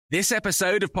This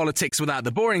episode of Politics Without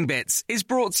the Boring Bits is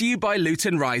brought to you by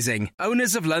Luton Rising,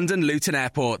 owners of London Luton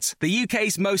Airport, the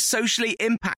UK's most socially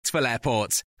impactful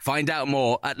airport. Find out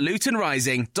more at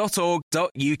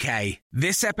lutonrising.org.uk.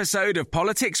 This episode of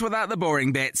Politics Without the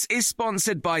Boring Bits is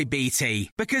sponsored by BT,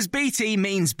 because BT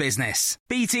means business.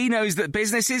 BT knows that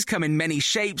businesses come in many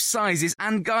shapes, sizes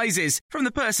and guises, from the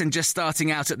person just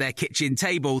starting out at their kitchen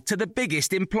table to the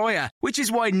biggest employer, which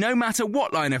is why no matter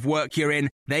what line of work you're in,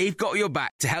 they've got your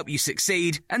back to help you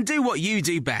succeed and do what you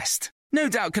do best. No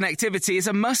doubt connectivity is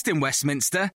a must in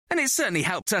Westminster, and it certainly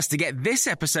helped us to get this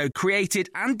episode created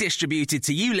and distributed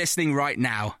to you listening right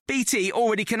now. BT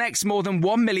already connects more than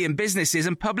 1 million businesses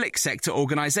and public sector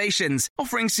organisations,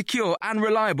 offering secure and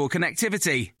reliable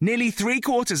connectivity. Nearly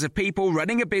 3/4 of people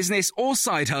running a business or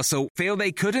side hustle feel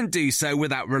they couldn't do so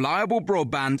without reliable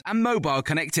broadband and mobile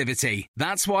connectivity.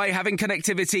 That's why having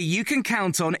connectivity you can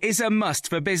count on is a must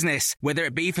for business, whether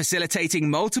it be facilitating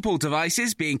multiple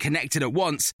devices being connected at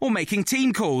once or making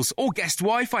team calls or guest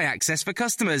Wi-Fi access for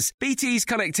customers. BT's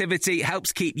connectivity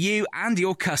helps keep you and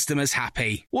your customers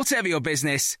happy. Whatever your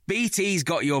business, BT's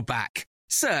got your back.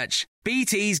 Search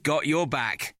BT's got your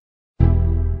back.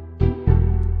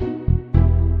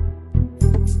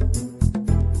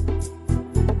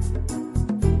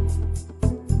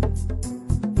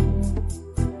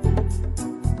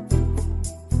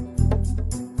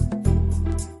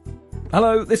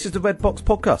 Hello, this is the Red Box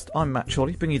Podcast. I'm Matt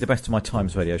Chorley, bringing you the Best of My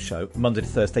Times radio show, Monday to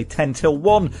Thursday, 10 till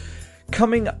 1.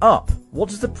 Coming up, what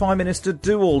does the Prime Minister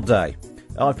do all day?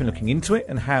 I've been looking into it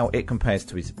and how it compares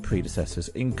to his predecessors,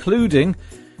 including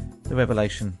the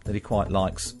revelation that he quite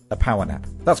likes a power nap.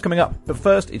 That's coming up. But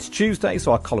first, it's Tuesday,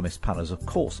 so our columnist panel is, of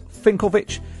course,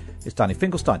 Finkelvich, it's Danny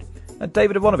Finkelstein, and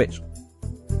David Aronovich.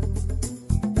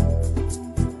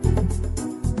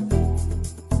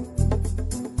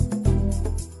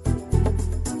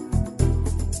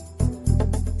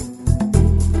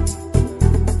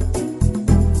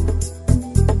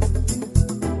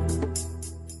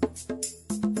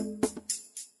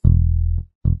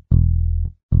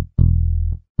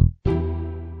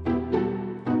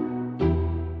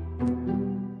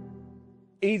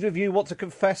 Either of you want to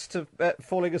confess to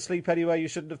falling asleep anywhere you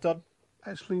shouldn't have done?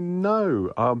 Actually,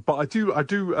 no. But I do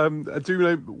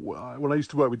know when I used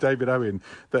to work with David Owen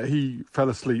that he fell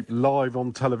asleep live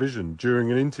on television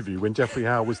during an interview when Geoffrey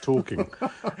Howe was talking,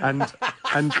 and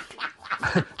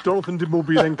Jonathan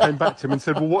Dimbleby then came back to him and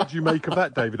said, "Well, what do you make of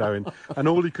that, David Owen?" And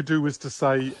all he could do was to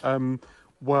say,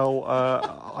 "Well,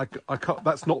 I can't,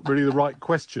 that's not really the right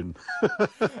question."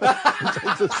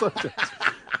 Change the subject.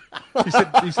 He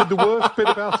said the worst bit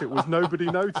about it was nobody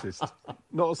noticed.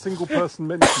 Not a single person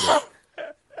mentioned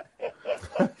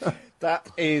it. That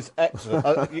is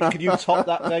excellent. Can you top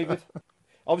that, David?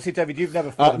 Obviously, David, you've never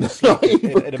fallen asleep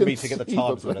in a meeting at the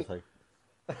Times or anything.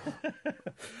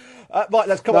 Right,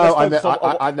 let's come on.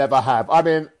 I never have. I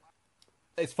mean,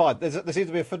 it's fine. There seems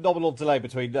to be a phenomenal delay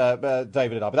between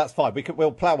David and I, but that's fine.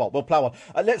 We'll plough on.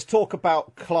 Let's talk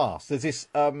about class. There's this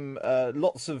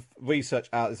lots of research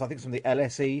out. I think it's from the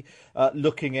LSE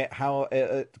looking at how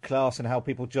class and how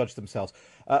people judge themselves.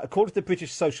 According to the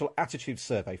British Social Attitude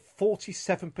Survey,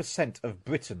 47% of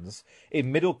Britons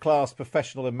in middle-class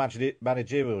professional and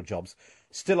managerial jobs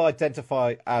still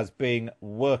identify as being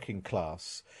working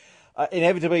class.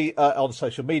 Inevitably, on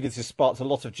social media, this has sparked a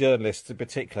lot of journalists in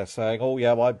particular saying, "Oh,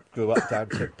 yeah, well, I grew up down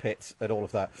to pits," and all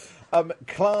of that.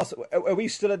 Class, are we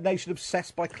still a nation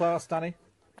obsessed by class, Danny?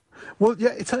 Well,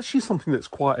 yeah, it's actually something that's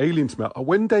quite alien to me.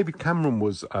 When David Cameron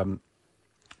was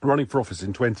running for office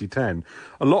in 2010,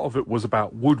 a lot of it was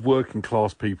about would working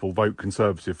class people vote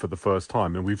Conservative for the first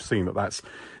time, and we've seen that that's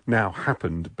now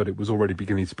happened, but it was already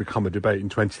beginning to become a debate in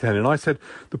 2010. And I said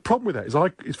the problem with that is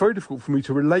it's very difficult for me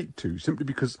to relate to, simply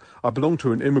because I belong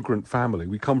to an immigrant family.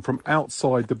 We come from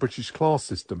outside the British class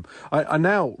system. I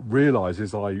now realise,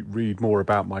 as I read more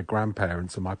about my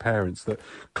grandparents and my parents, that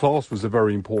class was a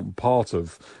very important part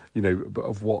of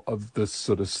the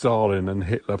sort of Stalin and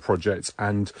Hitler projects,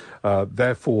 and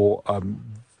therefore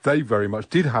they very much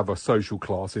did have a social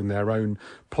class in their own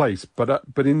place. But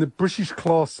in the British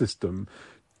class system,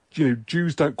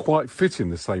 Jews don't quite fit in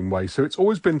the same way. So it's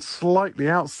always been slightly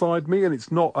outside me, and it's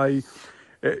not a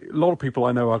lot of people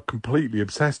I know are completely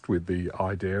obsessed with the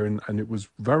idea, and it was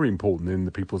very important in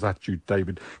the people's attitude to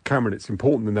David Cameron. It's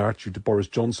important in their attitude to Boris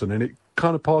Johnson, and it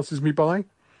kind of passes me by.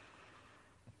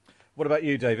 What about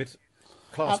you, David?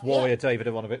 Class warrior, David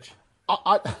Aronovich.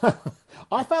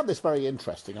 I found this very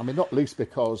interesting. I mean, not least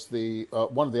because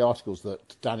one of the articles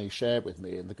that Danny shared with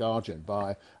me in The Guardian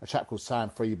by a chap called Sam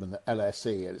Friedman at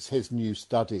LSE, and it's his new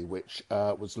study which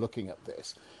was looking at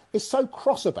this, is so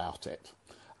cross about it.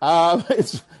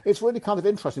 It's really kind of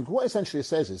interesting. What essentially it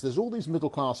says is there's all these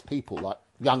middle-class people, like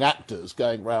young actors,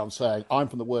 going around saying, I'm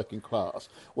from the working class,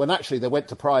 when actually they went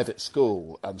to private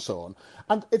school and so on.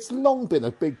 And it's long been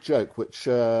a big joke which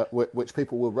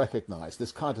people will recognise,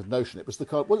 this kind of notion. It was the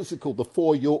kind of, what is it called, the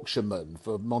Four Yorkshiremen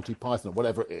for Monty Python or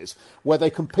whatever it is, where they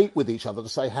compete with each other to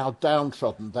say how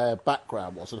downtrodden their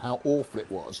background was and how awful it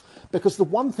was. Because the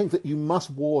one thing that you must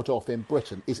ward off in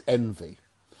Britain is envy.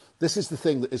 This is the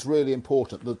thing that is really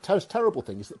important. The terrible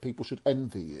thing is that people should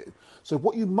envy you. So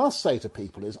what you must say to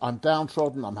people is, I'm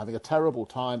downtrodden, I'm having a terrible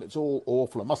time, it's all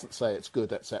awful, I mustn't say it's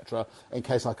good, etc., in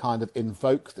case I kind of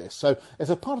invoke this. So as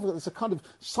a part of it, there's a kind of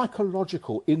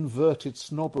psychological inverted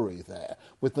snobbery there,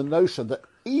 with the notion that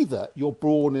either you're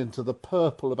born into the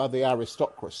purple above the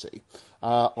aristocracy,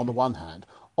 on the one hand,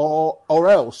 or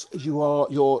else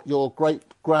your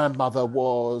great-grandmother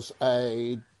was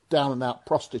a down-and-out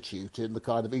prostitute in the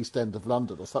kind of East End of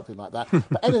London or something like that.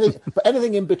 But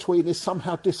anything in between is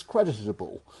somehow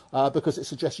discreditable because it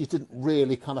suggests you didn't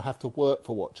really kind of have to work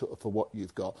for what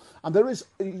you've got. And there is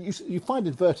you find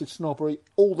inverted snobbery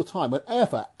all the time.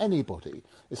 Whenever anybody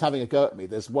is having a go at me,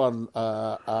 there's one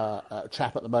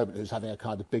chap at the moment who's having a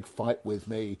kind of big fight with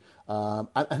me,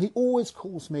 and he always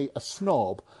calls me a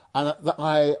snob, and that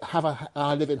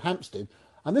I live in Hampstead.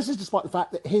 And this is despite the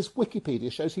fact that his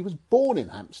Wikipedia shows he was born in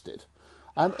Hampstead.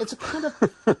 And it's a kind of,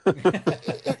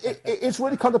 it's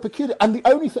really kind of peculiar. And the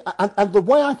only thing, and the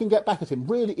way I can get back at him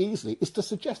really easily is to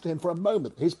suggest to him for a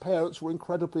moment that his parents were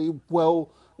incredibly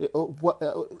well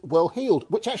heeled,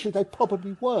 which actually they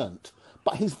probably weren't.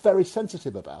 But he's very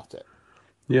sensitive about it.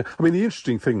 Yeah, I mean the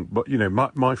interesting thing, but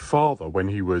my father, when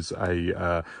he was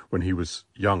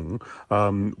young,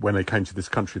 when they came to this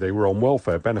country, they were on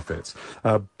welfare benefits.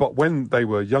 But when they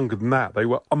were younger than that, they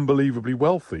were unbelievably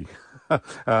wealthy,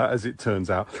 as it turns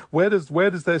out. Where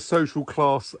does their social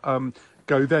class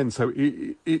go then? So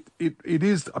it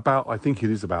is about, I think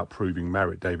it is about proving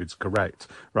merit. David's correct,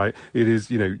 right? It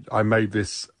is, I made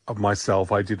this of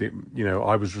myself. I did it,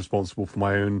 I was responsible for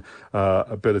my own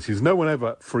abilities. No one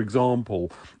ever, for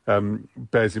example,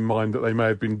 bears in mind that they may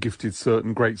have been gifted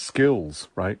certain great skills,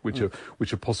 right? Which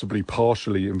are possibly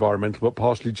partially environmental, but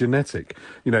partially genetic,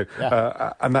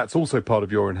 and that's also part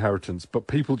of your inheritance. But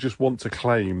people just want to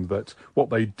claim that what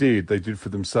they did for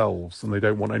themselves, and they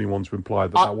don't want anyone to imply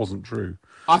that that wasn't true.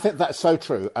 I think that's so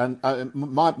true. And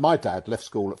my dad left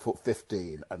school at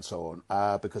 15 and so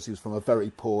on because he was from a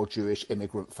very poor Jewish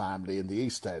immigrant family in the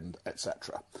East End,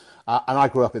 etc. And I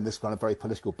grew up in this kind of very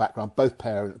political background. Both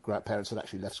grandparents had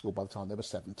actually left school by the time they were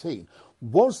 17.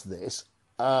 Was this,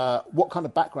 what kind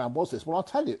of background was this? Well, I'll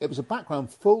tell you, it was a background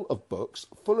full of books,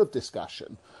 full of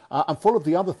discussion, and full of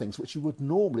the other things which you would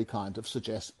normally kind of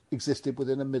suggest existed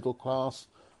within a middle class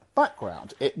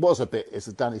background. It was a bit, as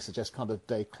Danny suggests, kind of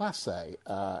déclassé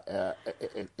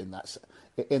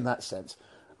in that sense.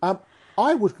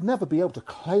 I would never be able to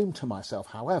claim to myself,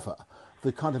 however,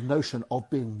 the kind of notion of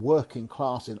being working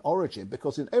class in origin,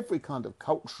 because in every kind of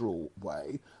cultural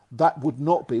way, that would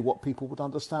not be what people would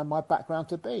understand my background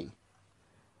to be.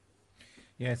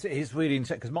 Yeah, it's really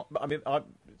interesting because I'm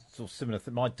sort of similar.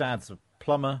 My dad's a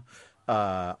plumber.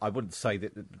 I wouldn't say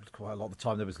that quite a lot of the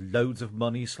time there was loads of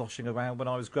money sloshing around when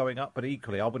I was growing up, but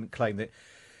equally I wouldn't claim that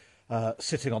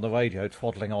sitting on the radio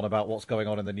twaddling on about what's going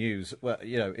on in the news, well,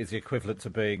 is the equivalent to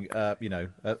being, a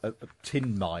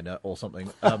tin miner or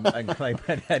something, and claim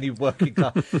any working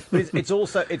class. It's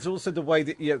also the way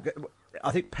that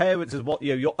I think parents is what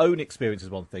your own experience is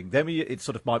one thing. Then it's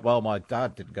sort of my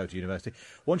dad didn't go to university.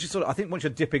 Once you're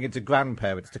dipping into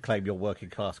grandparents to claim your working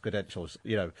class credentials,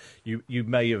 you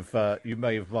may have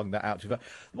wrung that out.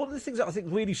 One of the things that I think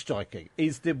really striking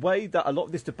is the way that a lot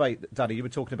of this debate, Danny, you were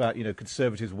talking about,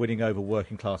 Conservatives winning over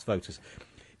working class voters.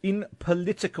 In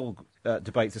political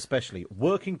debates especially,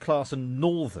 working class and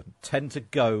northern tend to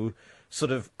go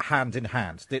sort of hand in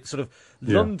hand. It's sort of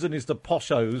London is the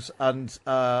poshos and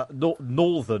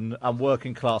northern and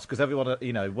working class, because everyone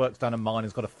works down a mine,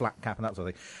 has got a flat cap and that sort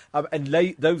of thing.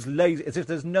 And those lazy, as if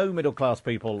there's no middle class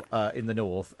people in the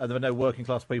north and there are no working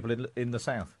class people in the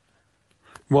south.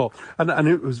 Well, and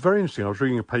it was very interesting. I was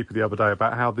reading a paper the other day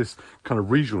about how this kind of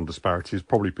regional disparity has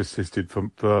probably persisted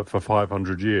for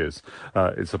 500 years.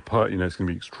 It's going to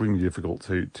be extremely difficult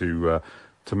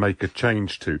to make a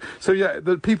change to. So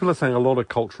the people are saying a lot of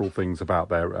cultural things about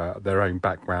their own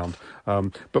background,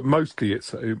 but mostly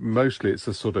it's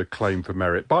a sort of claim for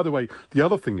merit. By the way, the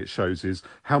other thing it shows is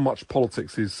how much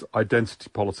politics is identity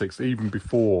politics, even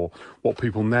before what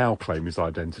people now claim is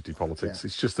identity politics. Yeah.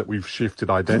 It's just that we've shifted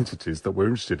identities that we're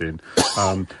interested in,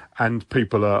 and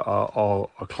people are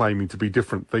claiming to be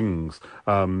different things.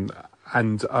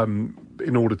 and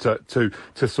in order to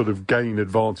sort of gain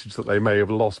advantage that they may have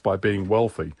lost by being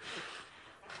wealthy.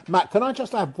 Matt, can I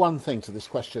just add one thing to this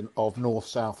question of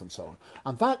north-south and so on?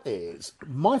 And that is,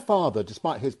 my father,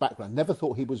 despite his background, never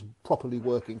thought he was properly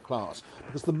working class,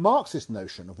 because the Marxist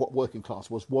notion of what working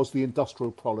class was the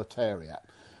industrial proletariat.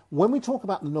 When we talk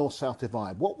about the north-south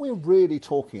divide, what we're really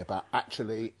talking about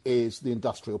actually is the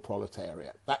industrial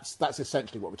proletariat. That's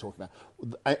essentially what we're talking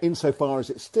about, insofar as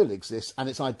it still exists, and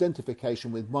its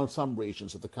identification with some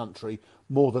regions of the country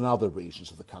more than other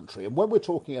regions of the country. And when we're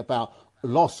talking about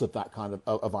loss of that kind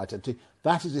of identity,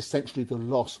 that is essentially the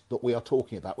loss that we are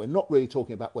talking about. We're not really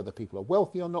talking about whether people are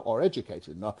wealthy or not, or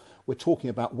educated enough. We're talking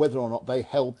about whether or not they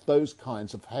held those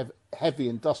kinds of heavy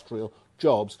industrial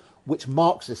jobs, which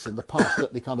Marxists in the past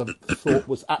certainly kind of thought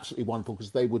was absolutely wonderful, because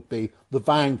they would be the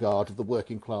vanguard of the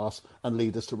working class and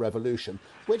lead us to revolution,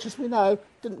 which, as we know,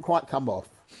 didn't quite come off.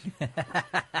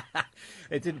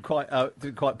 It didn't quite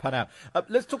pan out.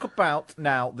 Let's talk about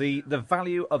now the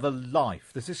value of a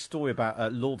life. There's this story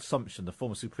about Lord Sumption, the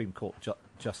former Supreme Court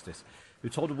Justice, who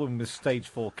told a woman with stage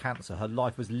 4 cancer her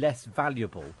life was less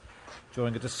valuable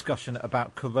during a discussion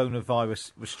about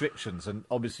coronavirus restrictions. And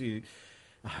obviously,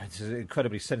 it's an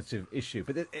incredibly sensitive issue,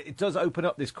 but it does open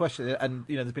up this question. And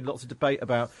there's been lots of debate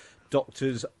about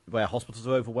doctors, where hospitals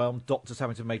are overwhelmed, doctors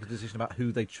having to make a decision about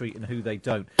who they treat and who they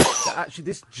don't. But actually,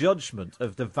 this judgment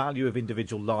of the value of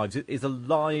individual lives is a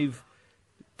live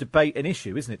debate and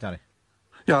issue, isn't it, Danny?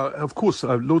 Yeah, of course.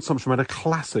 Lord Sumption made a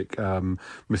classic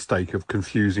mistake of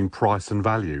confusing price and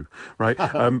value. Right?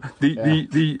 I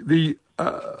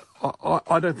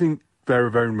don't think there are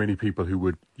very many people who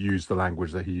would use the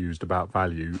language that he used about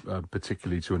value,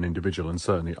 particularly to an individual, and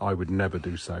certainly I would never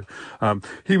do so.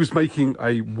 He was making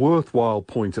a worthwhile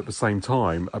point at the same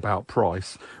time about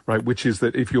price, right? Which is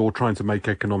that if you're trying to make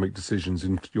economic decisions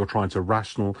and you're trying to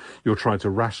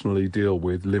rationally deal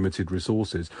with limited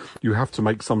resources, you have to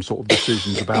make some sort of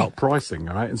decisions about pricing,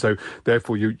 right? And so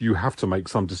therefore you have to make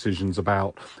some decisions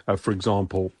about, for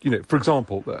example,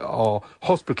 our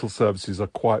hospital services are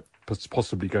quite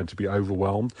possibly going to be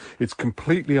overwhelmed. It's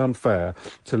completely unfair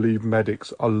to leave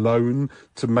medics alone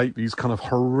to make these kind of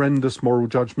horrendous moral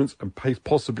judgments and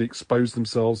possibly expose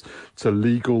themselves to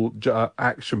legal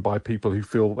action by people who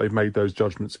feel they've made those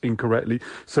judgments incorrectly.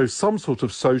 So some sort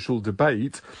of social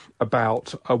debate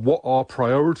about what our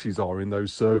priorities are in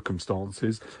those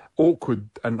circumstances, awkward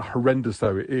and horrendous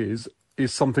though it is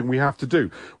something we have to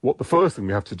do. The first thing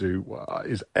we have to do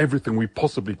is everything we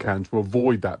possibly can to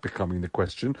avoid that becoming the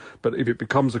question. But if it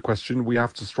becomes a question, we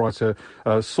have to try to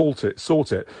sort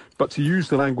it. But to use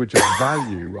the language of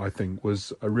value, I think,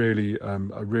 was a really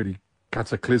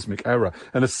cataclysmic error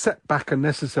and a setback a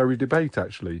necessary debate,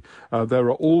 actually. There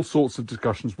are all sorts of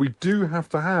discussions we do have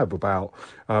to have about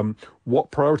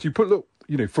what priority you put. Look,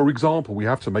 for example, we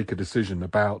have to make a decision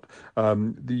about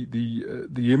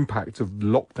the impact of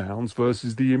lockdowns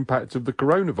versus the impact of the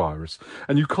coronavirus.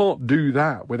 And you can't do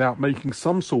that without making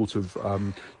some sort of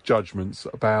judgments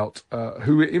about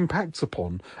who it impacts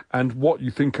upon and what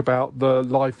you think about the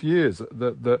life years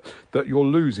that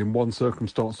you'll lose in one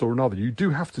circumstance or another. You do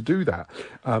have to do that.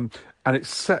 And it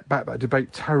set back that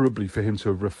debate terribly for him to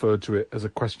have referred to it as a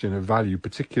question of value,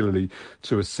 particularly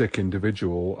to a sick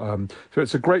individual. So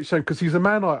it's a great shame, because he's a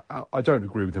man, I don't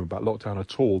agree with him about lockdown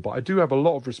at all, but I do have a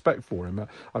lot of respect for him.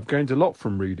 I've gained a lot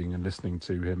from reading and listening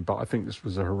to him, but I think this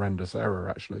was a horrendous error,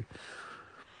 actually.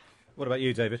 What about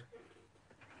you, David?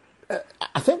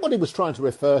 I think what he was trying to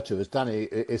refer to, as Danny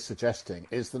is suggesting,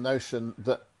 is the notion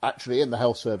that actually in the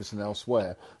health service and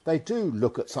elsewhere, they do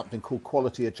look at something called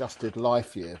quality adjusted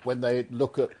life year when they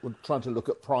trying to look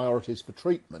at priorities for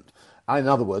treatment. In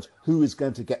other words, who is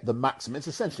going to get the maximum? It's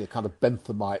essentially a kind of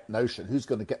Benthamite notion. Who's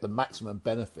going to get the maximum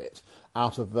benefit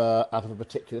out of a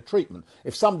particular treatment?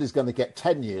 If somebody's going to get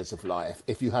 10 years of life,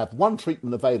 if you have one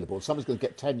treatment available, somebody's going to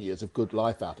get 10 years of good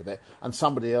life out of it, and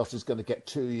somebody else is going to get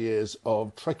 2 years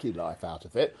of tricky life out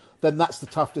of it, then that's the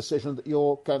tough decision that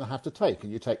you're going to have to take,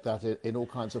 and you take that in all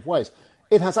kinds of ways.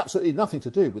 It has absolutely nothing to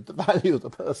do with the value of the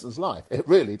person's life. It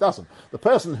really doesn't. The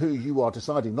person who you are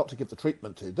deciding not to give the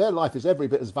treatment to, their life is every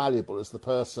bit as valuable as the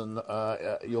person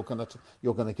you're going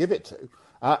to give it to.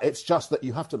 It's just that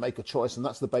you have to make a choice, and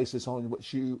that's the basis on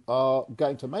which you are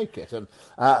going to make it. And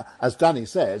as Danny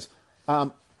says,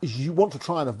 you want to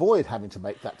try and avoid having to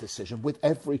make that decision with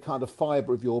every kind of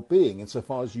fibre of your being,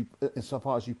 insofar as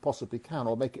you possibly can,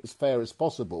 or make it as fair as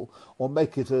possible, or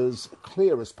make it as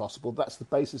clear as possible. That's the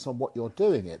basis on what you're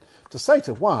doing it. To say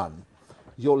to one,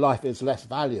 your life is less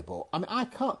valuable. I mean,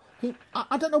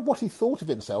 I don't know what he thought of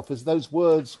himself as those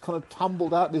words kind of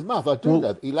tumbled out of his mouth. I do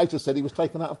know that he later said he was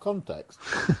taken out of context.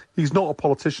 He's not a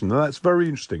politician, and that's very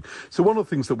interesting. So one of the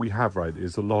things that we have, right,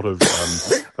 is a lot of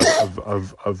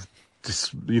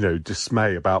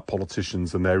dismay about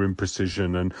politicians and their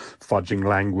imprecision and fudging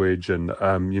language and,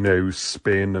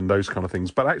 spin and those kind of things.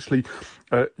 But actually,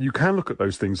 you can look at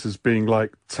those things as being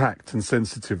like tact and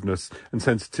sensitiveness and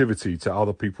sensitivity to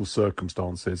other people's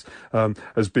circumstances,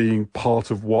 as being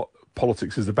part of what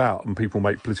politics is about, and people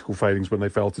make political failings when they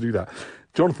fail to do that.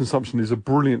 Jonathan Sumption is a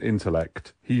brilliant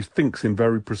intellect. He thinks in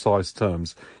very precise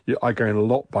terms. I gain a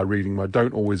lot by reading him. I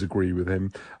don't always agree with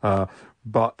him.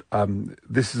 But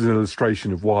this is an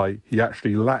illustration of why he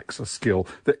actually lacks a skill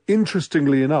that,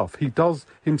 interestingly enough, he does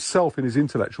himself in his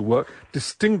intellectual work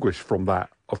distinguish from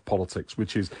that of politics,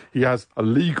 which is he has a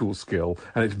legal skill,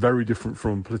 and it's very different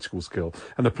from political skill.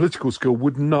 And the political skill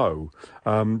would know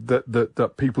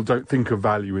that people don't think of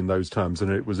value in those terms,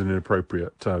 and it was an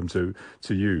inappropriate term to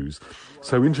use.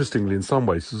 So interestingly, in some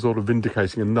ways, it's sort of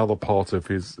vindicating another part of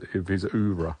his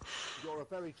oeuvre. You're a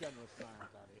very generous man,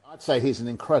 Danny. I'd say he's an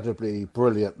incredibly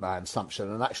brilliant man,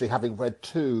 Sumption, and actually having read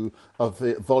 2 of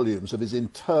the volumes of his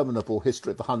interminable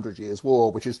history of the 100 Years'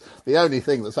 War, which is the only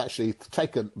thing that's actually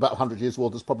taken, about 100 Years' War,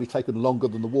 that's probably taken longer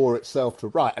than the war itself to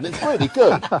write, and it's really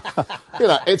good.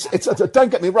 It's don't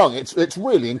get me wrong, it's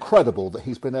really incredible that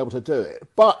he's been able to do it,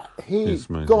 but he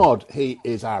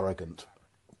is arrogant.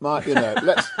 I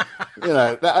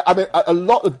mean, a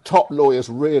lot of top lawyers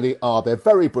really are. They're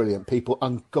very brilliant people,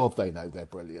 and God, they know they're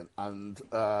brilliant, and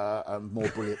more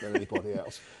brilliant than anybody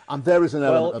else. And there is an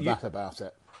element of that about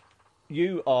it.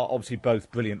 You are obviously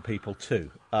both brilliant people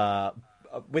too.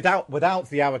 Without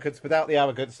the arrogance,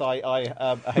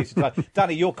 I hasten to add.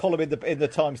 Danny, your column in the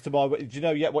Times tomorrow. Do you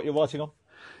know yet what you're writing on?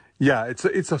 Yeah, it's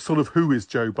a sort of who is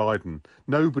Joe Biden.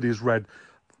 Nobody's read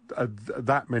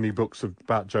that many books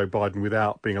about Joe Biden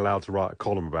without being allowed to write a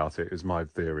column about it, is my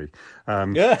theory.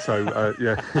 So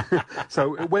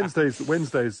Wednesdays.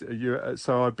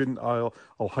 So I'll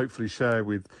hopefully share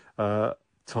with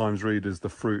Times readers the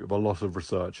fruit of a lot of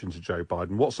research into Joe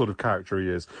Biden, what sort of character he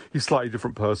is. He's a slightly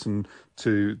different person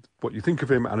to what you think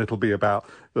of him, and it'll be about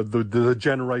the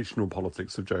generational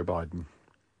politics of Joe Biden.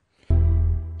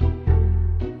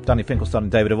 Danny Finkelstein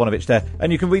and David Ivanovic there,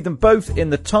 and you can read them both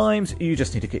in the Times. You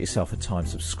just need to get yourself a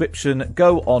Times subscription.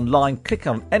 Go online, click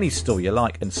on any story you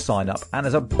like and sign up, and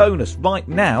as a bonus right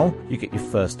now you get your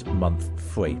first month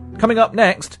free. Coming up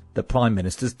next, the Prime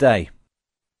Minister's Day.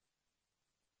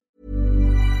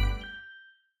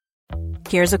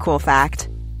 Here's a cool fact.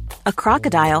 A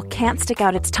crocodile can't stick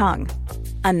out its tongue.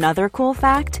 Another cool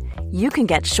fact, you can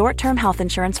get short-term health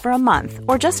insurance for a month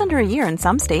or just under a year in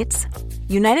some states.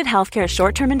 United Healthcare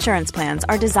short-term insurance plans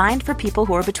are designed for people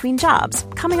who are between jobs,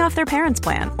 coming off their parents'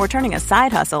 plan, or turning a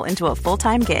side hustle into a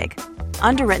full-time gig.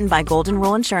 Underwritten by Golden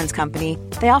Rule Insurance Company,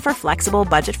 they offer flexible,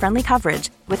 budget-friendly coverage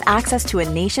with access to a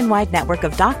nationwide network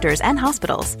of doctors and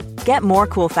hospitals. Get more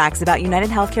cool facts about United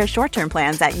Healthcare short-term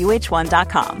plans at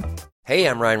uh1.com. Hey,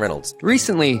 I'm Ryan Reynolds.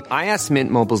 Recently, I asked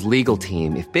Mint Mobile's legal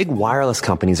team if big wireless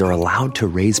companies are allowed to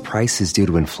raise prices due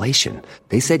to inflation.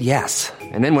 They said yes.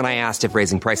 And then when I asked if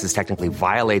raising prices technically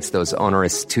violates those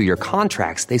onerous 2-year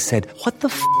contracts, they said, "What the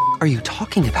f*** are you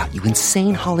talking about, you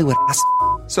insane Hollywood ass?"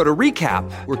 So to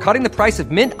recap, we're cutting the price of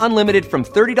Mint Unlimited from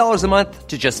 $30 a month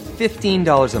to just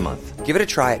 $15 a month. Give it a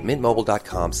try at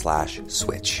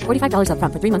mintmobile.com/switch. $45 up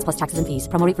front for 3 months plus taxes and fees.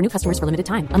 Promo rate for new customers for limited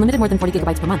time. Unlimited more than 40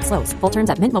 gigabytes per month. Slows full terms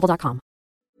at mintmobile.com.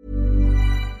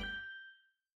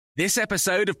 This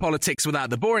episode of Politics Without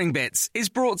the Boring Bits is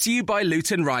brought to you by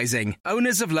Luton Rising,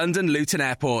 owners of London Luton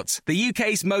Airport, the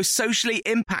UK's most socially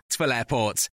impactful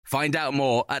airport. Find out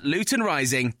more at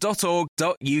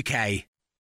lutonrising.org.uk.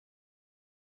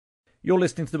 You're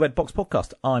listening to the Red Box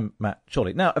Podcast. I'm Matt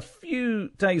Chorley. Now, a few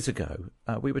days ago,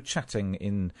 we were chatting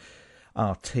in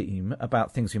our team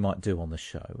about things we might do on the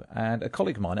show, and a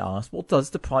colleague of mine asked, what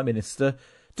does the Prime Minister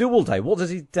do all day? What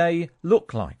does his day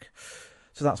look like?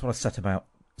 So that's what I set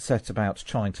about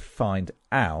trying to find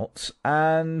out,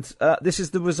 and this is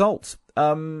the result.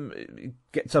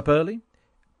 Gets up early,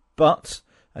 but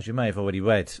as you may have already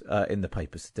read in the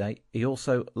papers today, he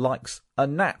also likes a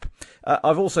nap.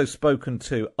 I've also spoken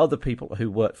to other people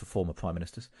who work for former Prime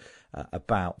Ministers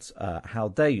about how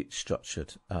they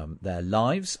structured their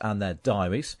lives and their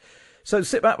diaries. So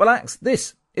sit back, relax.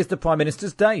 This is the Prime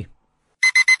Minister's Day.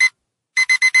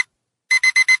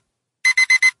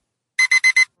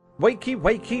 Wakey,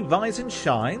 wakey, rise and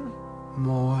shine.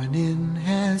 Morning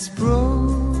has broken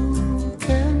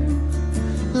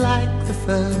like the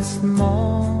first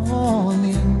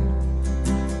morning.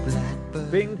 Blackbird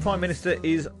Being Prime Minister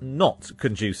is not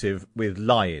conducive with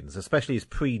lie-ins, especially as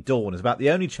pre-dawn is about the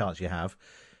only chance you have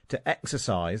to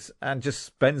exercise and just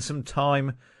spend some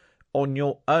time on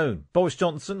your own. Boris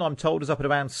Johnson, I'm told, is up at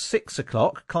around 6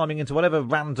 o'clock, climbing into whatever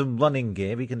random running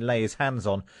gear he can lay his hands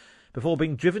on before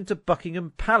being driven to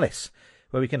Buckingham Palace,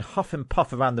 where he can huff and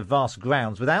puff around the vast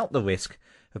grounds without the risk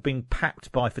of being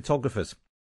packed by photographers.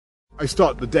 I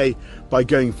start the day by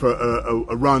going for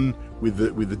a run with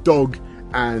the dog,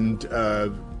 and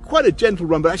quite a gentle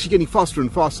run, but actually getting faster and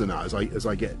faster now as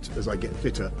I get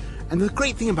fitter. And the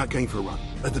great thing about going for a run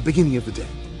at the beginning of the day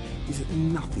is that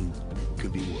nothing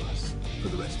could be worse for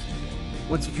the rest of the day.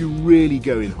 Once, if you really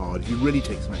go in hard, if you really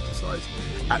take some exercise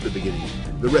at the beginning,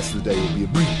 the rest of the day will be a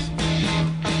breeze.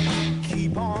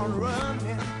 Keep on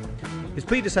running. His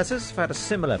predecessors have had a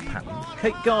similar pattern.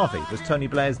 Kate Garvey was Tony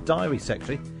Blair's diary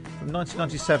secretary from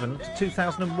 1997 to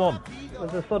 2001. It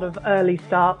was a sort of early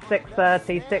start,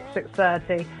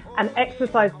 6:30, and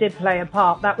exercise did play a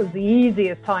part. That was the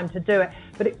easiest time to do it,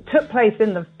 but it took place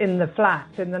in the flat,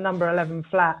 in the number 11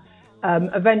 flat.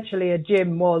 Eventually a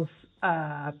gym was,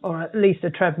 or at least a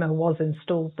treadmill was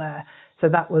installed there, so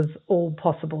that was all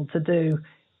possible to do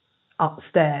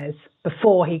upstairs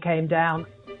before he came down.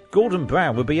 Gordon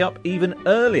Brown would be up even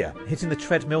earlier, hitting the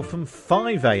treadmill from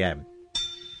 5 a.m.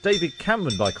 David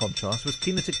Cameron, by contrast, was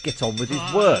keener to get on with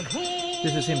his work.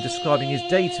 This is him describing his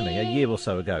day to me a year or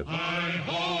so ago.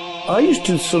 I used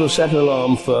to sort of set an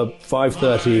alarm for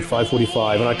 5:30,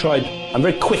 5:45, and I'm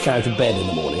very quick out of bed in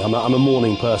the morning. I'm a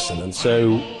morning person, and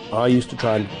so I used to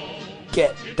try and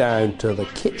get down to the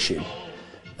kitchen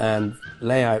and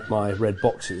lay out my red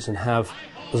boxes and have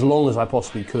as long as I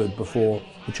possibly could before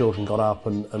the children got up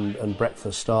and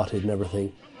breakfast started and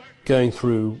everything, going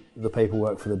through the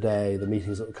paperwork for the day, the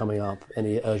meetings that were coming up,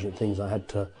 any urgent things I had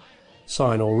to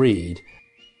sign or read.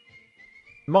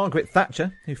 Margaret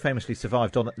Thatcher, who famously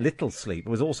survived on little sleep,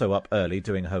 was also up early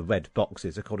doing her red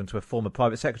boxes, according to a former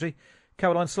private secretary,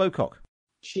 Caroline Slowcock.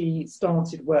 She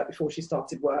started work before she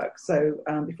started work, so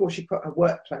before she put her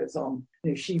work clothes on,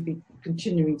 she'd be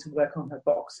continuing to work on her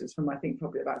boxes from, I think,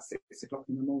 probably about 6 o'clock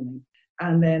in the morning.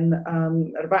 And then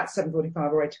at about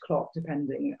 7:45 or 8 o'clock,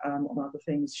 depending on other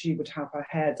things, she would have her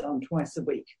hair done twice a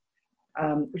week,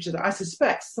 which is, I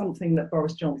suspect, something that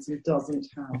Boris Johnson doesn't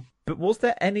have. But was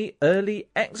there any early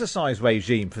exercise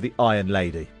regime for the Iron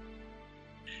Lady?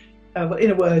 Well,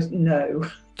 in a word, no.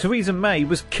 Theresa May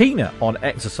was keener on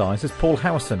exercise, as Paul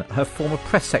Howson, her former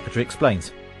press secretary,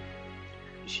 explains.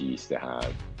 She used to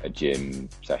have a gym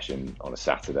session on a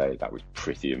Saturday. That was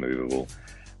pretty immovable.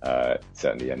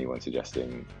 Certainly anyone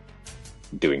suggesting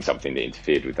doing something that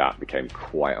interfered with that became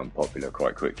quite unpopular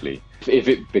quite quickly. If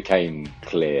it became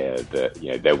clear that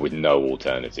there was no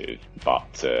alternative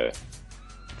but to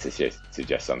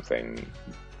suggest something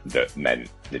that meant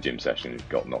the gym session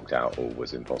got knocked out or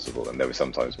was impossible, and there was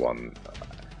sometimes one,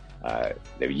 there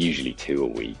were usually 2 a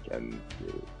week, and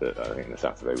I think the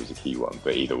Saturday was a key one,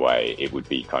 but either way it would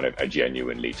be kind of a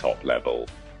genuinely top level,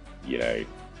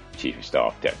 chief of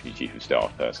staff, deputy chief of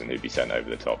staff person who'd be sent over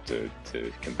the top to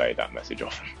convey that message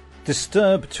often.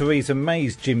 Disturb Theresa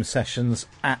May's gym sessions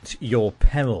at your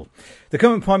peril. The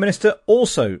current Prime Minister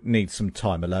also needs some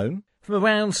time alone. From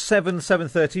around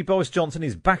 7:30, Boris Johnson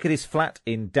is back at his flat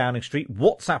in Downing Street,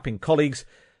 WhatsApping colleagues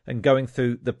and going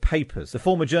through the papers. The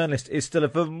former journalist is still a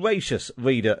voracious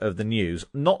reader of the news,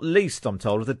 not least, I'm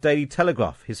told, of the Daily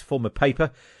Telegraph, his former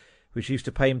paper, which used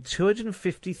to pay him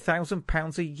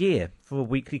 £250,000 a year for a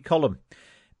weekly column.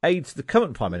 Aides to the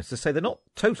current Prime Minister say they're not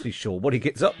totally sure what he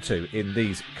gets up to in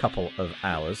these couple of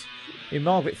hours. In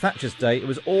Margaret Thatcher's day, it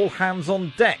was all hands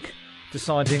on deck,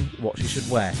 deciding what she should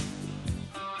wear.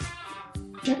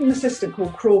 She had an assistant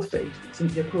called Crawford,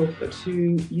 Cynthia Crawford,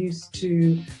 who used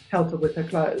to help her with her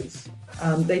clothes.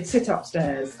 They'd sit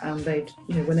upstairs and they'd,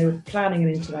 when they were planning an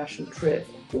international trip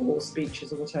or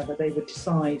speeches or whatever, they would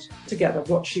decide together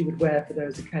what she would wear for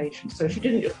those occasions. So she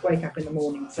didn't just wake up in the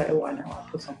morning and say, oh, I know, I'll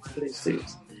put on my blue suit.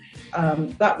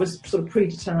 That was sort of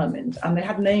predetermined, and they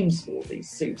had names for all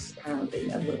these suits, apparently.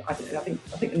 And I think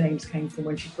the names came from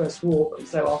when she first wore them.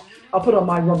 So I'll put on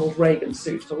my Ronald Reagan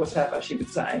suit or whatever, she would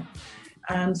say.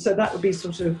 And so that would be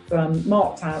sort of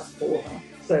marked out for her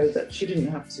so that she didn't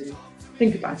have to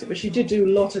think about it. But she did do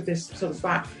a lot of this sort of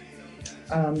back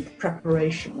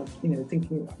preparation of,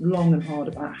 thinking long and hard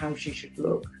about how she should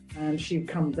look. And she'd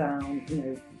come down,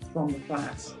 from the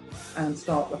flat and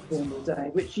start the formal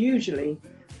day, which usually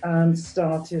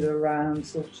started around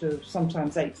sort of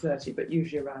sometimes 8:30, but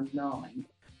usually around 9.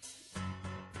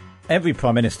 Every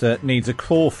Prime Minister needs a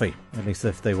Crawford, at least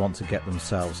if they want to get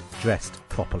themselves dressed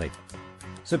properly.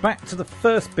 So back to the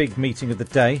first big meeting of the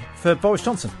day for Boris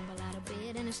Johnson.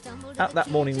 At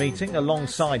that morning meeting,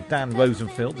 alongside Dan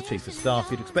Rosenfield, the Chief of Staff,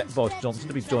 you'd expect Boris Johnson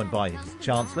to be joined by his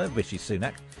Chancellor, Rishi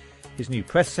Sunak, his new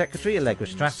Press Secretary, Allegra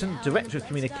Stratton, Director of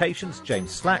Communications,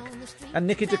 James Slack, and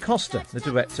Nicky Da Costa, the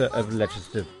Director of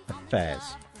Legislative Affairs.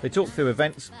 They talked through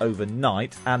events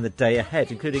overnight and the day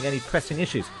ahead, including any pressing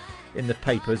issues in the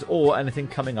papers or anything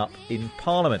coming up in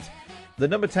Parliament. The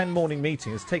number 10 morning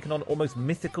meeting has taken on almost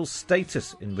mythical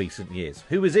status in recent years.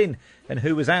 Who was in and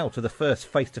who was out of the first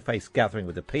face-to-face gathering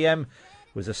with the PM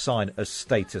was a sign of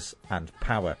status and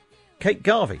power. Kate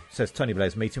Garvey says Tony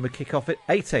Blair's meeting would kick off at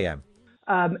 8 a.m.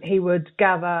 He would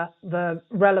gather the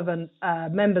relevant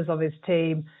members of his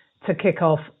team to kick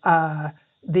off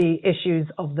the issues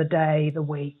of the day, the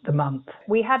week, the month.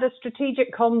 We had a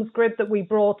strategic comms grid that we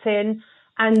brought in,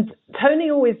 and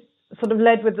Tony always sort of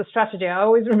led with the strategy. I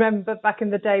always remember back in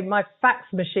the day, my fax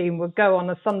machine would go on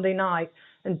a Sunday night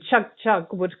and chug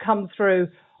would come through,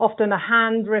 often a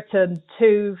handwritten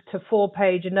 2 to 4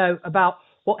 page note about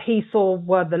what he saw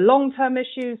were the long-term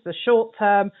issues, the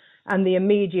short-term and the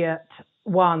immediate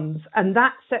ones. And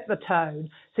that set the tone.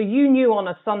 So you knew on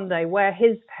a Sunday where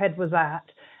his head was at.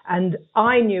 And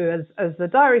I knew as the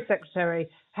diary secretary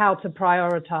how to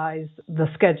prioritise the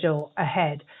schedule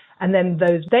ahead. And then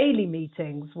those daily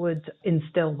meetings would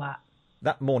instill that.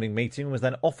 That morning meeting was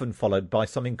then often followed by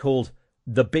something called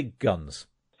the Big Guns.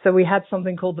 So we had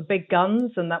something called the Big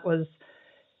Guns, and that was,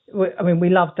 I mean, we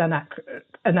loved an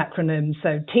acronym.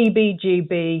 So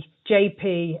TBGB,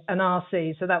 JP and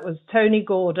RC. So that was Tony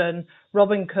Gordon,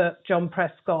 Robin Cook, John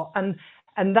Prescott. And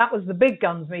that was the Big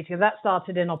Guns meeting. That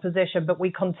started in opposition, but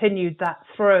we continued that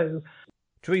through.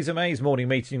 Theresa May's morning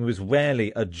meeting was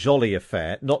rarely a jolly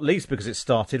affair, not least because it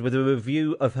started with a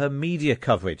review of her media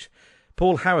coverage.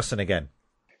 Paul Harrison again.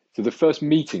 So the first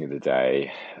meeting of the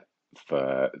day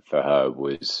for her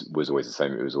was always the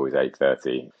same. It was always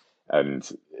 8:30, and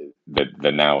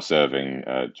the now serving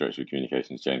Director of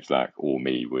Communications, James Slack, or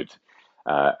me would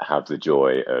have the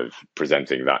joy of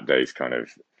presenting that day's kind of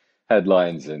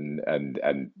headlines and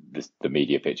the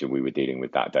media picture we were dealing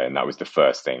with that day, and that was the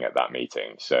first thing at that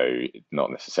meeting. So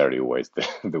not necessarily always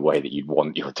the way that you'd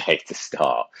want your day to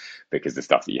start, because the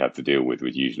stuff that you had to deal with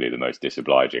was usually the most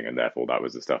disobliging, and therefore that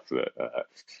was the stuff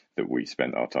that we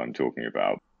spent our time talking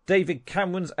about. David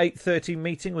Cameron's 8:30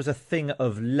 meeting was a thing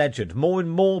of legend. More and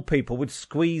more people would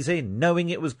squeeze in, knowing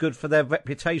it was good for their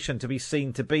reputation to be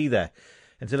seen to be there,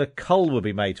 until a cull would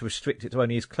be made to restrict it to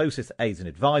only his closest aides and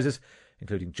advisers,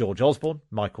 including George Osborne,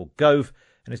 Michael Gove,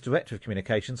 and his Director of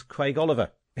Communications, Craig Oliver.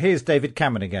 Here's David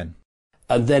Cameron again.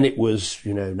 And then it was,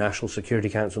 National Security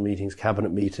Council meetings,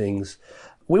 cabinet meetings.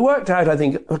 We worked out, I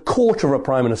think, a quarter of a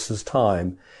Prime Minister's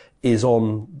time is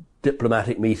on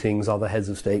diplomatic meetings, other heads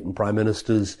of state and prime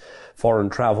ministers, foreign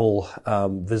travel,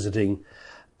 visiting,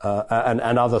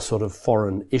 and other sort of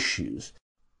foreign issues.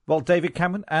 While David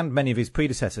Cameron and many of his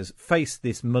predecessors faced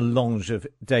this melange of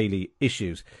daily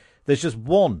issues, there's just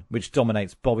one which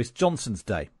dominates Boris Johnson's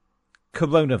day: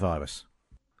 coronavirus.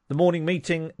 The morning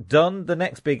meeting done, the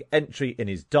next big entry in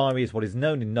his diary is what is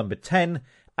known in number 10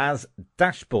 as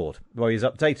Dashboard, where he's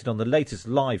updated on the latest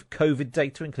live COVID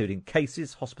data, including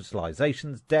cases,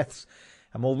 hospitalisations, deaths,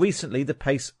 and more recently the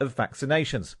pace of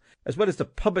vaccinations. As well as the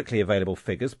publicly available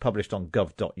figures published on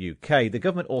gov.uk, the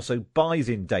government also buys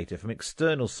in data from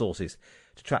external sources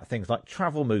to track things like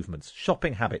travel movements,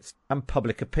 shopping habits, and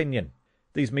public opinion.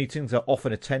 These meetings are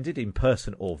often attended in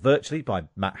person or virtually by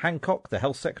Matt Hancock, the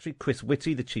Health Secretary, Chris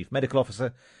Whitty, the Chief Medical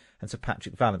Officer, and Sir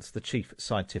Patrick Vallance, the Chief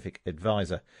Scientific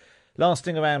Advisor.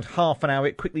 Lasting around half an hour,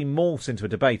 it quickly morphs into a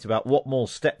debate about what more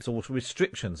steps or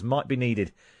restrictions might be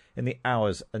needed in the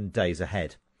hours and days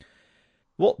ahead.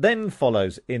 What then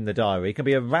follows in the diary can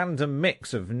be a random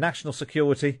mix of national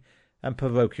security and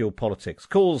parochial politics,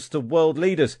 calls to world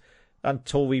leaders and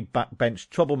Tory backbench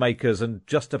troublemakers, and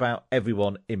just about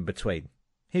everyone in between.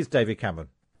 Here's David Cameron.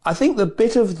 I think the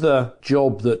bit of the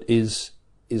job that is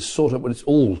sort of, well, it's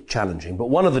all challenging, but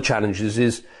one of the challenges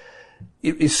is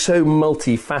it is so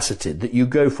multifaceted that you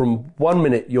go from 1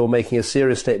 minute you're making a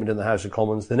serious statement in the House of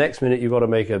Commons, the next minute you've got to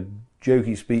make a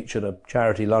jokey speech at a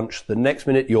charity lunch, the next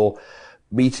minute you're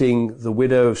meeting the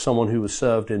widow of someone who was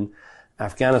served in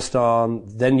Afghanistan,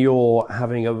 then you're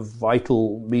having a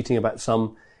vital meeting about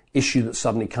some issue that's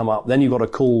suddenly come up, then you've got a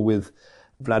call with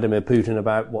Vladimir Putin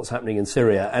about what's happening in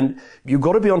Syria, and you've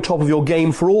got to be on top of your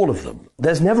game for all of them.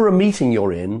 There's never a meeting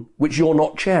you're in which you're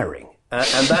not chairing.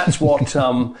 And that's what,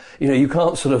 you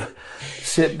can't sort of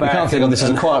sit back. You can't think, this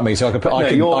is a quiet meeting, so I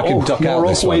can duck out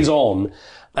this way. You're always on,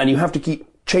 and you have to keep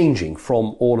changing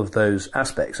from all of those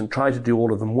aspects and try to do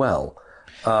all of them well.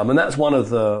 And that's one of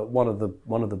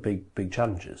the big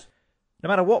challenges. No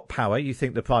matter what power you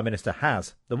think the Prime Minister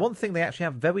has, the one thing they actually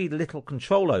have very little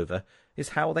control over is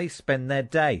how they spend their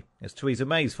day, as Theresa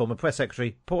May's former press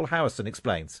secretary Paul Harrison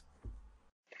explains.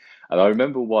 And I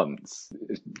remember once,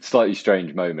 a slightly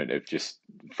strange moment of just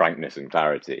frankness and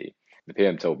clarity. The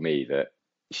PM told me that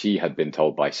she had been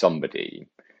told by somebody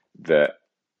that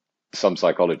some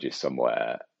psychologist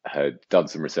somewhere had done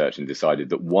some research and decided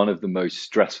that one of the most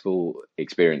stressful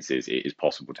experiences it is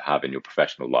possible to have in your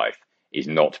professional life is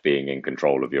not being in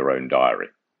control of your own diary.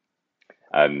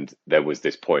 And there was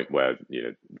this point where,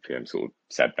 the PM sort of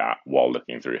said that while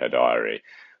looking through her diary,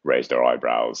 raised her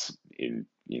eyebrows in,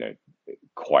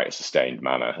 quite a sustained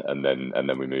manner, and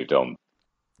then we moved on.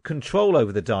 Control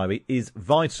over the diary is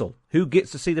vital. Who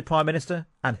gets to see the Prime Minister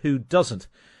and who doesn't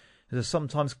is a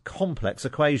sometimes complex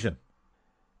equation.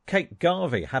 Kate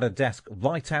Garvey had a desk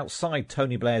right outside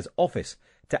Tony Blair's office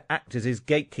to act as his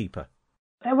gatekeeper.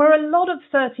 There were a lot of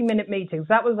 30-minute meetings.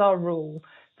 That was our rule.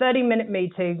 30-minute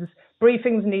meetings,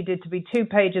 briefings needed to be 2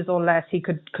 pages or less. He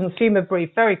could consume a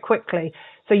brief very quickly,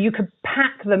 so you could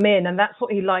pack them in, and that's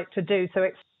what he liked to do.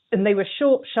 And they were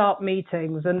short, sharp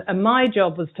meetings, and my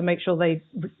job was to make sure they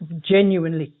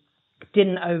genuinely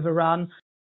didn't overrun.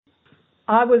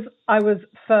 I was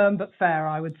firm but fair,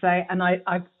 I would say, and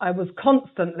I was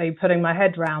constantly putting my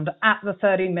head round at the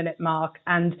 30-minute mark,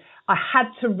 and I had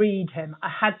to read him. I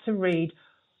had to read,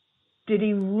 did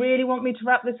he really want me to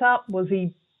wrap this up? Was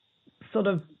he sort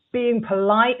of being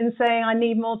polite and saying I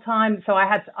need more time? So I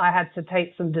had to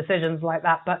take some decisions like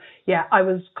that. But yeah, I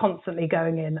was constantly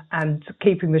going in and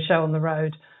keeping the show on the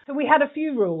road. So we had a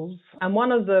few rules, and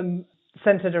one of them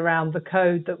centered around the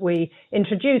code that we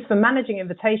introduced for managing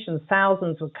invitations.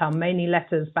 Thousands would come, mainly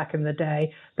letters back in the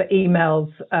day, but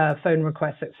emails, phone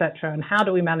requests, etc. And how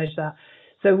do we manage that?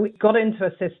 So we got into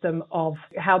a system of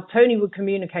how Tony would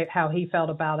communicate how he felt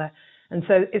about it. And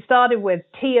so it started with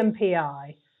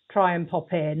TMPI, try and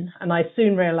pop in. And I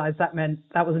soon realized that meant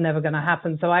that was never going to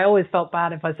happen. So I always felt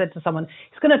bad if I said to someone,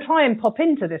 he's going to try and pop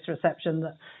into this reception,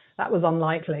 that was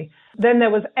unlikely. Then there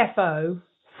was FO,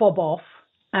 fob off.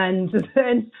 And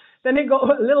then it got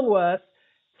a little worse,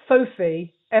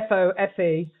 FOFE,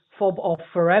 F-O-F-E, fob off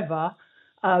forever.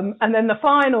 And then the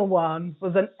final one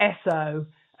was an SO,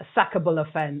 a sackable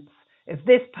offence. If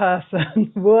this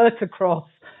person were to cross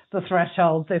the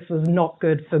threshold, this was not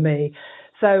good for me.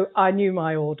 So I knew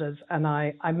my orders and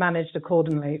I managed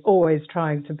accordingly, always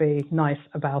trying to be nice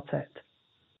about it.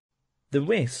 The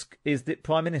risk is that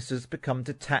Prime Ministers become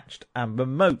detached and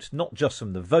remote, not just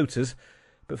from the voters,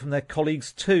 but from their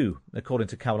colleagues too, according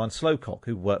to Caroline Slowcock,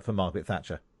 who worked for Margaret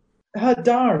Thatcher. Her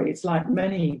diaries, like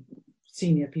many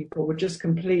senior people, were just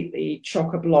completely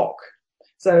chock-a-block.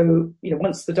 So,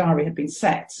 once the diary had been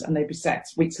set, and they'd be set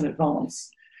weeks in advance,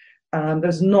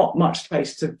 there's not much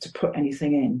space to put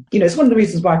anything in. It's one of the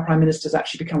reasons why prime ministers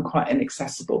actually become quite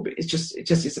inaccessible, but it just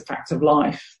is a fact of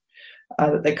life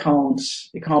that they can't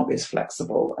be as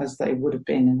flexible as they would have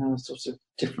been in a sort of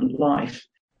different life.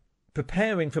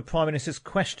 Preparing for Prime Minister's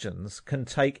questions can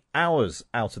take hours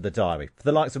out of the diary. For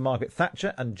the likes of Margaret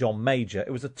Thatcher and John Major,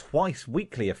 it was a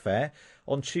twice-weekly affair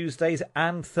on Tuesdays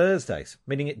and Thursdays,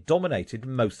 meaning it dominated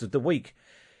most of the week.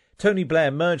 Tony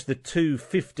Blair merged the 2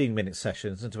 15-minute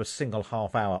sessions into a single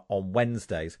half-hour on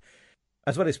Wednesdays.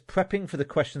 As well as prepping for the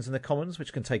questions in the Commons,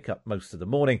 which can take up most of the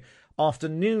morning,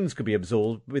 afternoons could be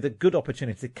absorbed with a good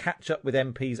opportunity to catch up with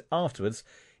MPs afterwards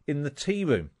in the tea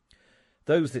room.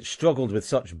 Those that struggled with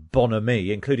such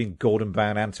bonhomie, including Gordon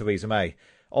Brown and Theresa May,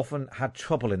 often had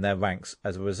trouble in their ranks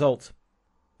as a result.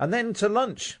 And then to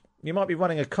lunch. You might be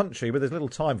running a country where there's little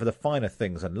time for the finer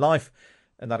things in life,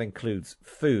 and that includes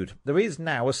food. There is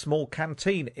now a small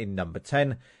canteen in Number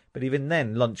 10, but even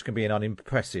then lunch can be an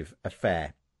unimpressive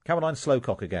affair. Caroline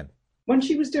Slowcock again. When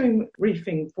she was doing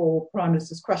briefing for Prime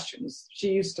Minister's questions, she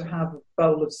used to have a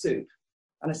bowl of soup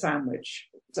and a sandwich.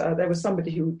 So there was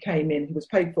somebody who came in who was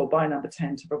paid for by Number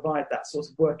 10 to provide that sort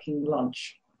of working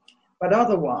lunch. But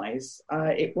otherwise,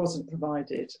 it wasn't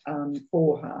provided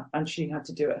for her, and she had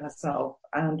to do it herself.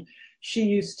 And she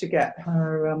used to get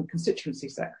her constituency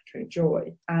secretary,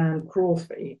 Joy, and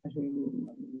Crawford, who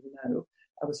you know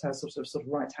was her sort of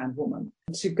right-hand woman,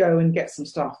 to go and get some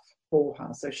stuff for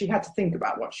her. So she had to think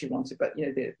about what she wanted, but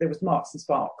there was Marks and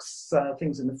Sparks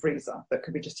things in the freezer that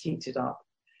could be just heated up.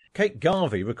 Kate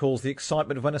Garvey recalls the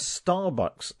excitement of when a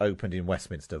Starbucks opened in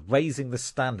Westminster, raising the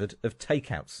standard of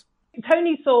takeouts.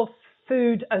 Tony saw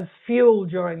food as fuel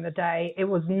during the day. It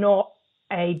was not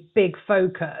a big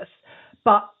focus,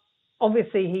 but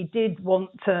obviously he did want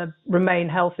to remain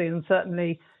healthy, and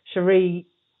certainly Cherie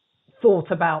thought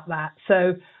about that.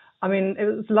 So I mean, it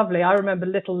was lovely. I remember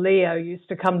little Leo used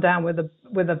to come down with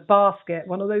a basket,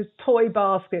 one of those toy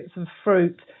baskets of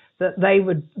fruit that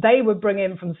they would bring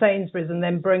in from Sainsbury's and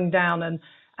then bring down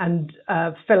and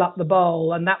fill up the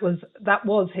bowl. And that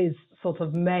was his sort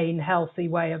of main healthy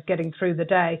way of getting through the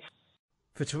day.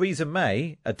 For Theresa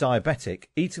May, a diabetic,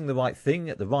 eating the right thing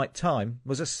at the right time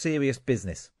was a serious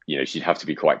business. You know, she'd have to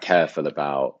be quite careful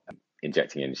about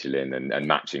injecting insulin and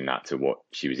matching that to what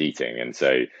she was eating. And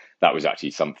so that was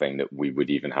actually something that we would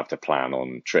even have to plan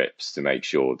on trips to make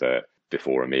sure that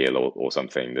before a meal or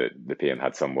something, that the PM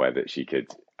had somewhere that she could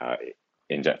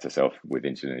inject herself with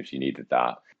insulin if she needed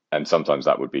that. And sometimes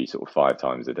that would be sort of 5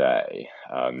 times a day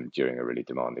during a really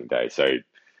demanding day. So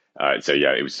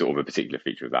yeah, it was sort of a particular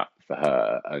feature of that for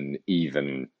her. And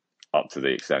even up to the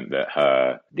extent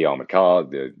that the armoured car,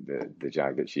 the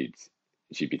Jag that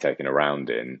she'd be taken around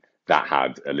in, that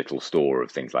had a little store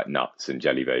of things like nuts and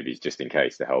jelly babies just in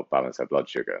case to help balance her blood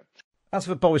sugar. As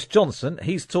for Boris Johnson,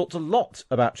 he's talked a lot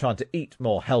about trying to eat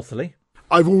more healthily.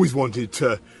 I've always wanted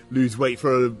to lose weight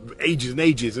for ages and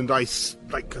ages, and I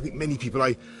think many people,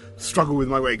 I struggle with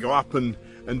my weight, go up and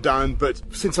down. But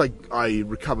since I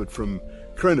recovered from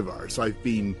coronavirus, I've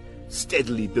been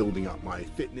steadily building up my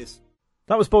fitness.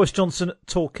 That was Boris Johnson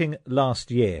talking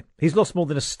last year. He's lost more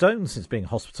than a stone since being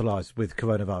hospitalised with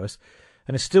coronavirus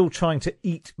and is still trying to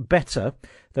eat better,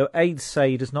 though aides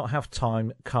say he does not have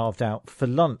time carved out for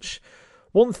lunch.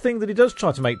 One thing that he does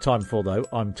try to make time for, though,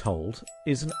 I'm told,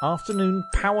 is an afternoon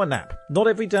power nap. Not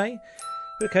every day,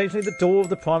 but occasionally the door of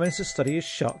the Prime Minister's study is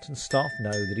shut and staff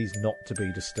know that he's not to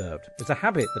be disturbed. It's a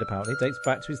habit that apparently dates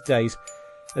back to his days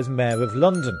as Mayor of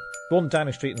London. One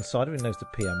Downing Street insider who knows the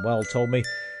PM well told me,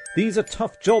 "These are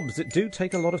tough jobs that do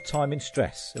take a lot of time and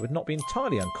stress. It would not be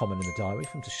entirely uncommon in the diary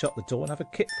for him to shut the door and have a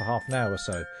kip for half an hour or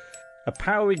so. A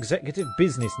power executive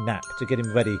business nap to get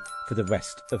him ready for the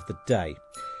rest of the day."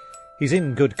 He's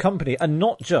in good company, and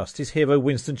not just his hero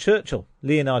Winston Churchill.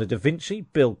 Leonardo da Vinci,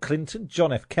 Bill Clinton,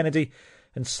 John F. Kennedy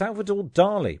and Salvador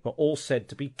Dali were all said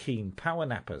to be keen power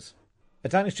nappers. A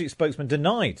Downing Street spokesman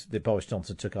denied that Boris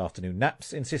Johnson took afternoon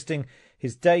naps, insisting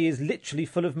his day is literally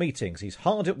full of meetings. He's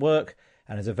hard at work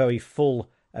and has a very full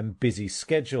and busy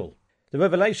schedule. The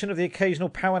revelation of the occasional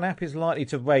power nap is likely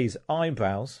to raise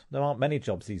eyebrows. There aren't many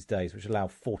jobs these days which allow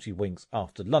 40 winks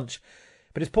after lunch.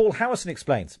 But as Paul Harrison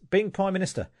explains, being Prime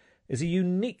Minister is a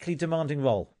uniquely demanding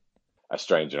role. A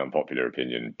strange and unpopular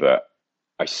opinion, but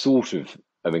I sort of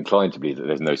am inclined to believe that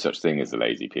there's no such thing as a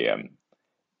lazy PM.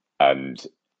 And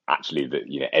actually that,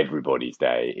 you know, everybody's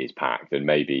day is packed, and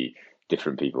maybe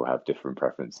different people have different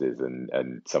preferences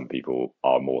and some people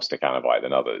are more Stakhanovite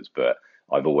than others. But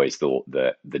I've always thought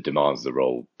that the demands the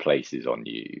role places on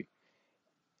you,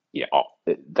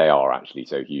 they are actually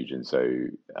so huge and so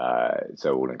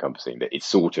all-encompassing that it's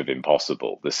sort of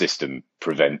impossible. The system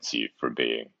prevents you from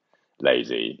being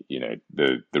lazy. You know,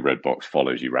 the red box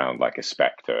follows you around like a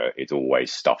spectre. It's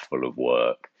always stuffed full of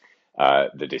work.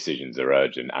 The decisions are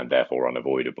urgent and therefore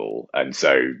unavoidable. And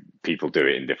so people do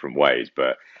it in different ways.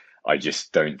 But I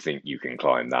just don't think you can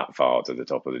climb that far to the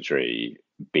top of the tree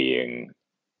being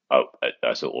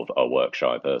a sort of a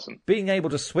work-shy person. Being able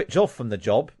to switch off from the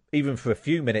job, even for a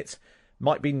few minutes,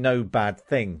 might be no bad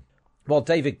thing. While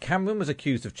David Cameron was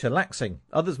accused of chillaxing,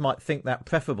 others might think that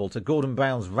preferable to Gordon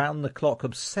Brown's round-the-clock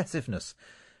obsessiveness,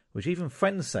 which even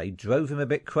friends say drove him a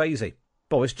bit crazy.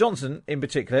 Boris Johnson, in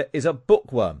particular, is a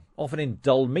bookworm. Often in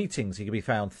dull meetings he can be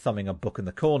found thumbing a book in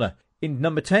the corner. In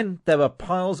number 10, there are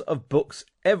piles of books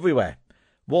everywhere.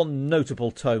 One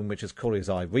notable tome which has caught his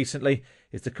eye recently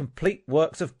is the complete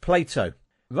works of Plato.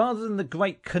 Rather than the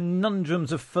great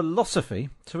conundrums of philosophy,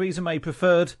 Theresa May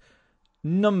preferred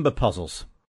number puzzles.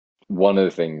 One of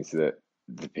the things that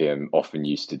the PM often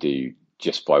used to do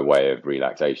just by way of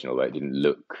relaxation, although it didn't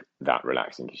look that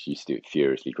relaxing because she used to do it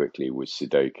furiously quickly, was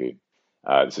Sudoku.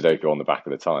 Sudoku on the back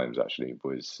of the Times actually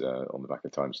was, on the back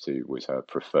of Times 2, was her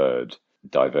preferred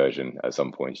diversion at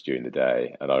some points during the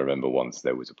day. And I remember once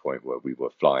there was a point where we were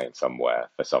flying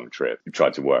somewhere for some trip. We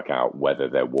tried to work out whether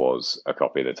there was a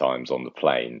copy of the Times on the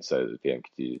plane so that the PM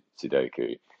could do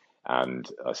Sudoku. And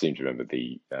I seem to remember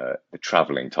the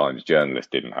travelling Times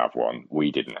journalist didn't have one.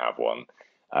 We didn't have one.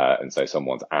 And so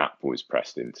someone's app was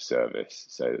pressed into service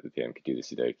so that the PM could do the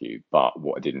Sudoku. But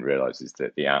what I didn't realise is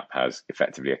that the app has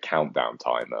effectively a countdown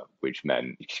timer, which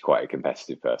meant she's quite a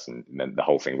competitive person. It meant the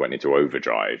whole thing went into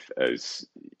overdrive as,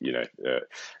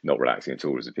 not relaxing at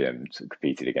all as the PM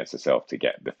competed against herself to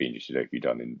get the fiendish Sudoku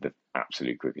done in the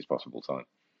absolute quickest possible time.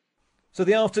 So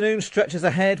the afternoon stretches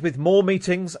ahead with more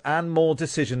meetings and more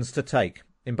decisions to take.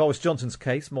 In Boris Johnson's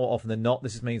case, more often than not,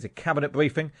 this means a cabinet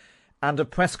briefing and a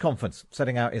press conference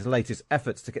setting out his latest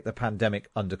efforts to get the pandemic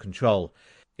under control.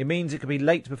 It means it could be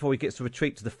late before he gets to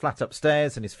retreat to the flat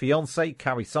upstairs and his fiancée,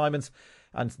 Carrie Simons,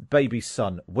 and baby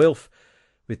son, Wilf,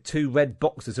 with 2 red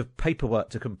boxes of paperwork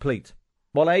to complete.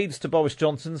 While aides to Boris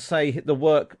Johnson say the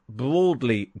work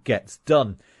broadly gets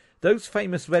done, those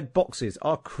famous red boxes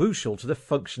are crucial to the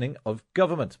functioning of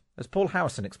government, as Paul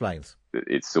Harrison explains.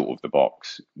 It's sort of the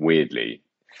box, weirdly,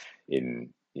 in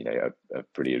a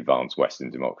pretty advanced Western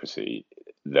democracy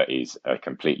that is a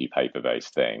completely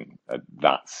paper-based thing.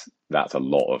 That's a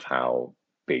lot of how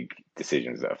big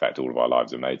decisions that affect all of our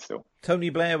lives are made still. Tony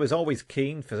Blair was always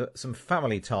keen for some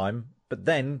family time, but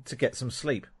then to get some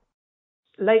sleep.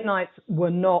 Late nights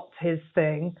were not his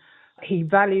thing. He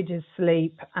valued his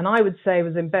sleep, and I would say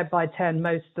was in bed by 10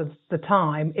 most of the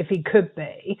time, if he could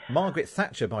be. Margaret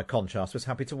Thatcher, by contrast, was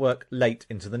happy to work late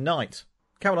into the night.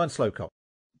 Caroline Slowcock.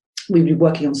 We would be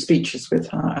working on speeches with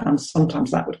her, and sometimes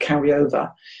that would carry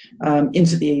over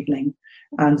into the evening.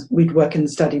 And we'd work in the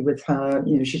study with her.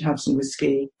 She'd have some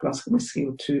glass of whiskey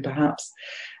or 2 perhaps.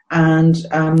 And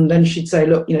then she'd say,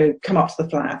 look, come up to the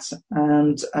flat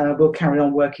and we'll carry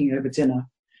on working over dinner.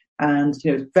 And,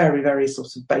 very, very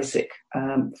sort of basic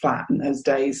flat in those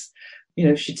days.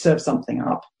 She'd serve something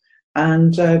up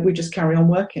and we'd just carry on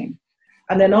working.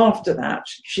 And then after that,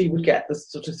 she would get the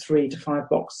sort of 3 to 5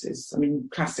 boxes. I mean,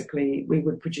 classically, we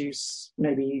would produce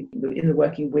maybe in the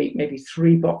working week, maybe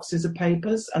 3 boxes of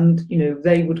papers. And,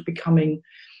 they would be coming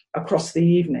across the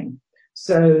evening.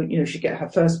 So, she'd get her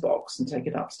first box and take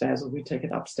it upstairs, or we'd take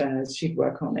it upstairs. She'd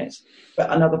work on it.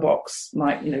 But another box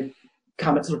might,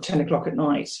 come at sort of 10 o'clock at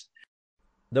night.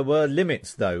 There were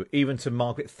limits, though, even to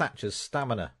Margaret Thatcher's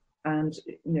stamina. And,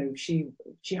 she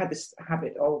had this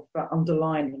habit of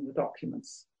underlining the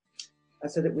documents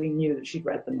so that we knew that she'd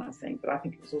read them, I think. But I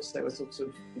think it was also a sort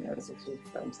of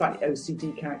slightly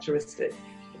OCD characteristic.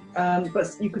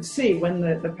 But you could see when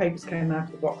the papers came out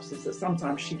of the boxes that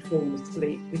sometimes she'd fallen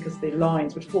asleep because the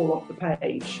lines would fall off the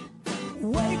page.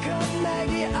 Wake up,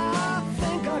 Maggie, I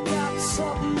think I got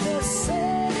something to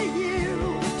say to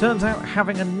you. Turns out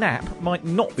having a nap might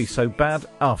not be so bad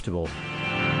after all.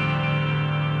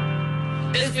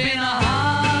 It's been a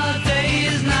hard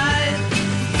day's night,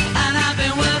 and I've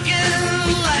been working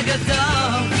like a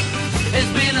dog. It's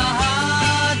been a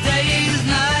hard day's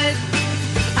night,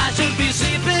 I should be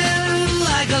sleeping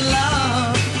like a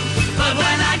log. But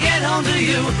when I get home to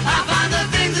you, I find the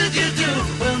things that you do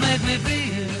will make me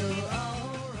feel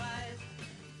alright.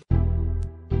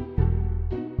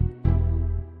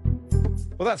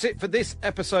 Well, that's it for this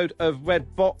episode of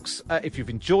Red Box. If you've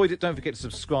enjoyed it, don't forget to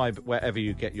subscribe wherever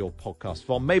you get your podcast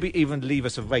from. Maybe even leave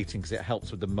us a rating because it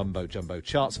helps with the Mumbo Jumbo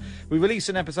charts. We release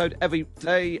an episode every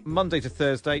day, Monday to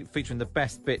Thursday, featuring the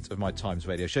best bits of my Times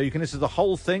Radio show. You can listen to the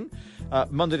whole thing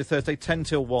Monday to Thursday, 10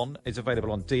 till 1. It's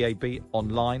available on DAB,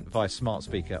 online, via smart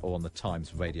speaker or on the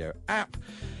Times Radio app.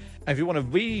 And if you want to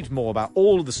read more about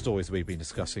all of the stories we've been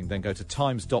discussing, then go to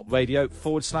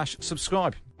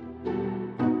times.radio/subscribe.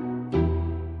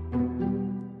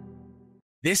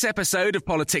 This episode of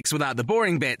Politics Without the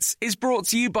Boring Bits is brought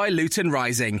to you by Luton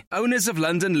Rising, owners of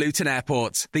London Luton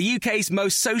Airport, the UK's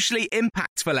most socially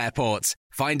impactful airport.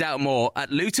 Find out more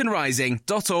at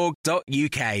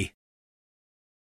lutonrising.org.uk.